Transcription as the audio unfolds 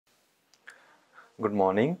Good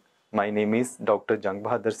morning. My name is Dr. Jang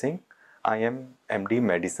Bahadur Singh. I am MD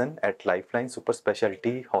Medicine at Lifeline Super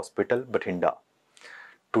Specialty Hospital, Bathinda.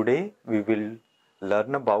 Today we will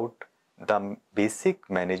learn about the basic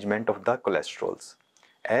management of the cholesterols.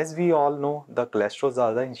 As we all know, the cholesterols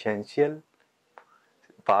are the essential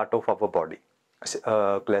part of our body.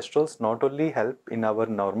 Cholesterols not only help in our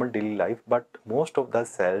normal daily life, but most of the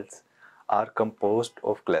cells are composed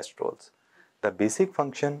of cholesterols. The basic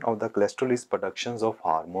function of the cholesterol is productions of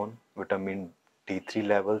hormone, vitamin D3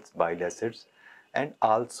 levels, bile acids, and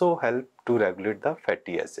also help to regulate the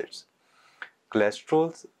fatty acids.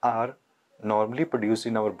 Cholesterols are normally produced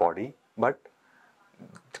in our body, but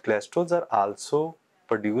cholesterols are also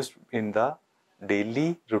produced in the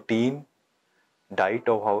daily routine diet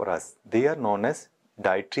of us. They are known as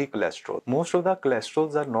dietary cholesterol. Most of the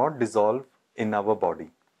cholesterols are not dissolved in our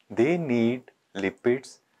body. They need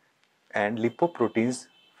lipids and lipoproteins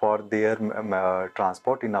for their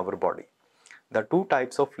transport in our body. The two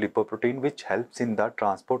types of lipoprotein which helps in the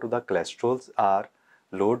transport of the cholesterols are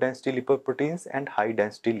low density lipoproteins and high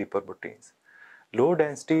density lipoproteins. Low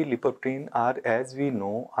density lipoprotein are, as we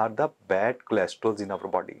know, are the bad cholesterols in our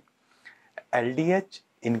body. LDH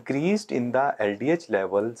increased in the LDH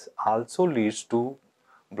levels also leads to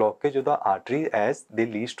blockage of the artery, as they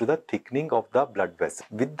leads to the thickening of the blood vessels.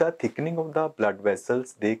 With the thickening of the blood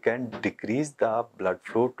vessels, they can decrease the blood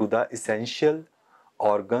flow to the essential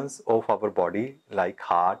organs of our body like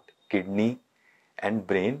heart, kidney and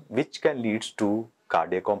brain, which can lead to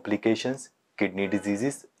cardiac complications, kidney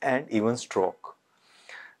diseases and even stroke.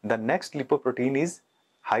 The next lipoprotein is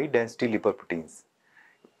high density lipoproteins.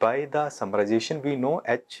 By the summarization, we know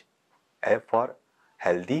H for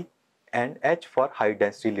healthy and H for high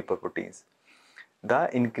density lipoproteins.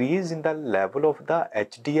 The increase in the level of the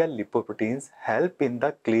HDL lipoproteins help in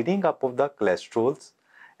the clearing up of the cholesterols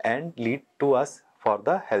and lead to us for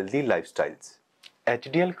the healthy lifestyles.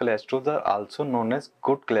 HDL cholesterols are also known as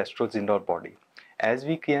good cholesterols in our body. As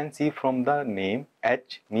we can see from the name,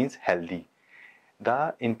 H means healthy.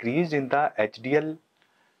 The increase in the HDL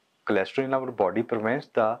cholesterol in our body prevents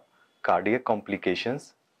the cardiac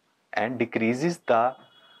complications and decreases the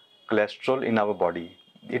cholesterol in our body.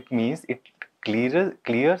 It means it clears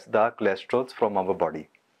the cholesterols from our body.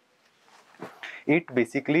 It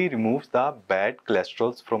basically removes the bad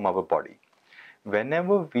cholesterols from our body.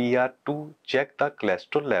 Whenever we are to check the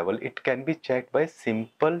cholesterol level, it can be checked by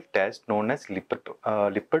simple test known as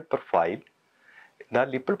lipid profile. The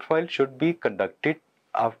lipid profile should be conducted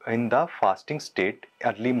in the fasting state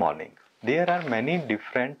early morning. There are many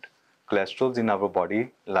different cholesterols in our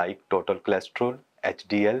body like total cholesterol,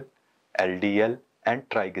 HDL, LDL and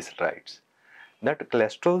triglycerides. That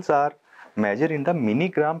cholesterols are measured in the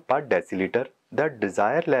milligram per deciliter. The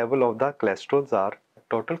desired level of the cholesterols are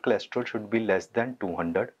total cholesterol should be less than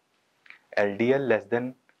 200, LDL less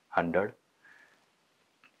than 100,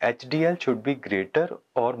 HDL should be greater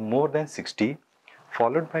or more than 60,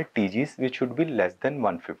 followed by TGs which should be less than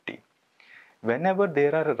 150. Whenever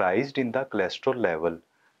there are rise in the cholesterol level,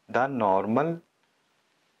 the normal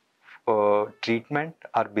treatment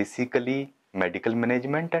are basically medical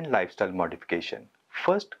management and lifestyle modification.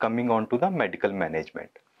 First, coming on to the medical management.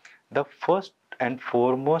 The first and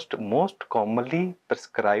foremost most commonly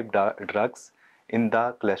prescribed drugs in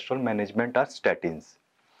the cholesterol management are statins.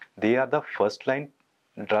 They are the first line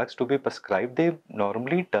drugs to be prescribed. They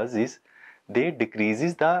normally does is they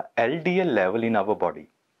decreases the LDL level in our body.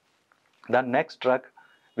 The next drug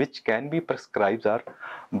which can be prescribed are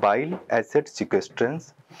bile acid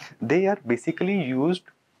sequestrants. They are basically used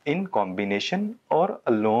in combination or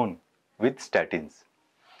alone with statins.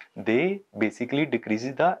 They basically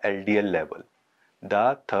decreases the LDL level.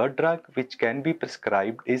 The third drug which can be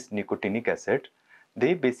prescribed is nicotinic acid.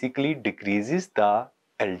 They basically decreases the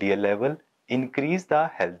LDL level, increase the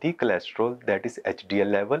healthy cholesterol, that is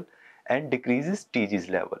HDL level, and decreases TG's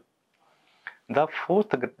level. The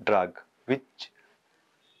fourth drug which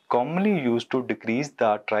commonly used to decrease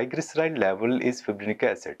the triglyceride level is fibrinic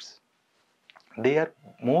acids. They are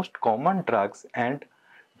most common drugs and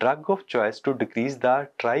drug of choice to decrease the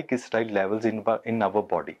triglyceride levels in our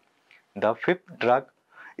body. The fifth drug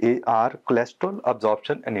are cholesterol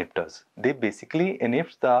absorption inhibitors. They basically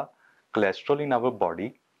inhibit the cholesterol in our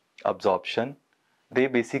body absorption. They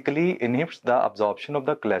basically inhibit the absorption of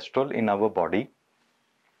the cholesterol in our body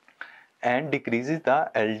and decreases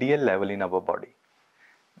the LDL level in our body.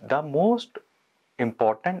 The most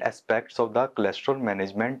important aspects of the cholesterol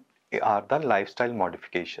management are the lifestyle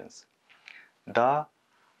modifications. The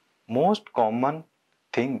most common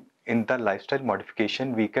thing in the lifestyle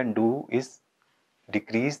modification we can do is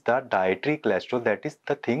decrease the dietary cholesterol, that is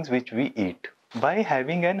the things which we eat. By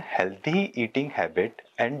having an healthy eating habit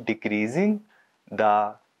and decreasing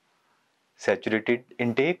the saturated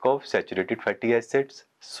intake of saturated fatty acids,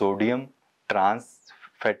 sodium, trans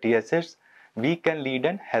fatty acids, we can lead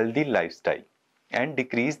a healthy lifestyle and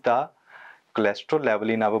decrease the cholesterol level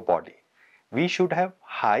in our body. We should have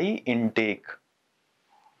high intake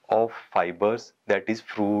of fibers, that is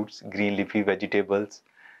fruits, green leafy vegetables,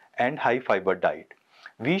 and high fiber diet.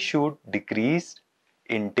 We should decrease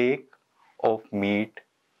intake of meat,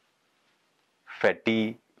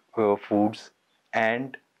 fatty foods,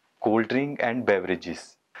 and cold drink and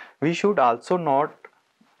beverages. We should also not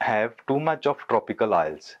have too much of tropical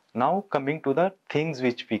oils. Now coming to the things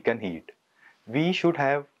which we can eat. We should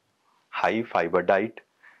have high fiber diet.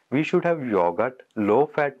 We should have yogurt, low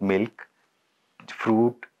fat milk,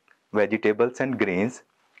 fruit, vegetables and grains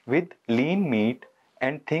with lean meat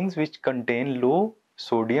and things which contain low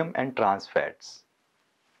sodium and trans fats.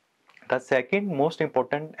 The second most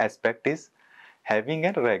important aspect is having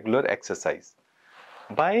a regular exercise.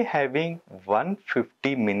 By having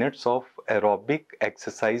 150 minutes of aerobic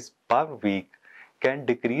exercise per week can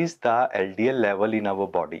decrease the LDL level in our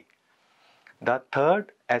body. The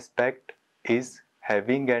third aspect is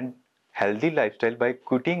having a healthy lifestyle by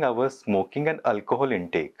quitting our smoking and alcohol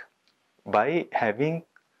intake. By having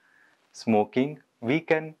smoking, we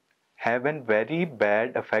can have a very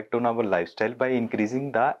bad effect on our lifestyle by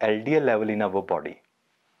increasing the LDL level in our body.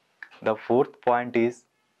 The fourth point is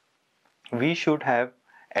we should have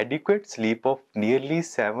adequate sleep of nearly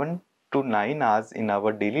 7 to 9 hours in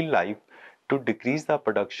our daily life to decrease the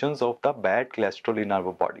productions of the bad cholesterol in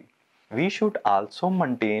our body. We should also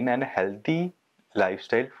maintain a healthy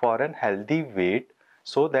lifestyle for a healthy weight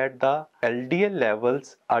so that the LDL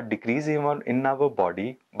levels are decreasing in our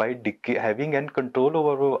body by having a control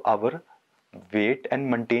over our weight and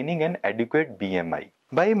maintaining an adequate BMI.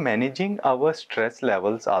 By managing our stress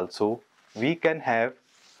levels also, we can have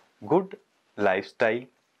good lifestyle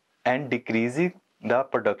and decreasing the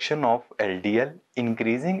production of LDL,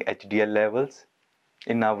 increasing HDL levels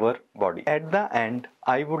in our body. At the end,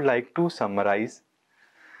 I would like to summarize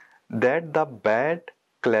that the bad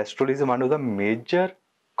cholesterol is one of the major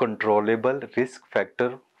controllable risk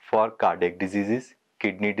factor for cardiac diseases,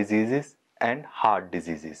 kidney diseases and heart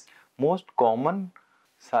diseases. Most common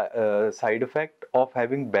side effect of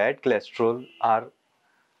having bad cholesterol are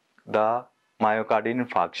the myocardial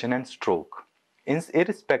infarction and stroke.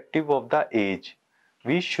 Irrespective of the age,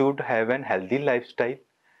 we should have a healthy lifestyle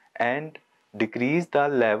and decrease the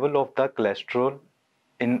level of the cholesterol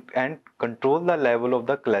and control the level of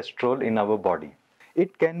the cholesterol in our body.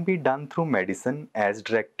 It can be done through medicine as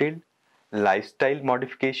directed, lifestyle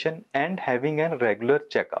modification and having a regular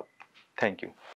checkup. Thank you.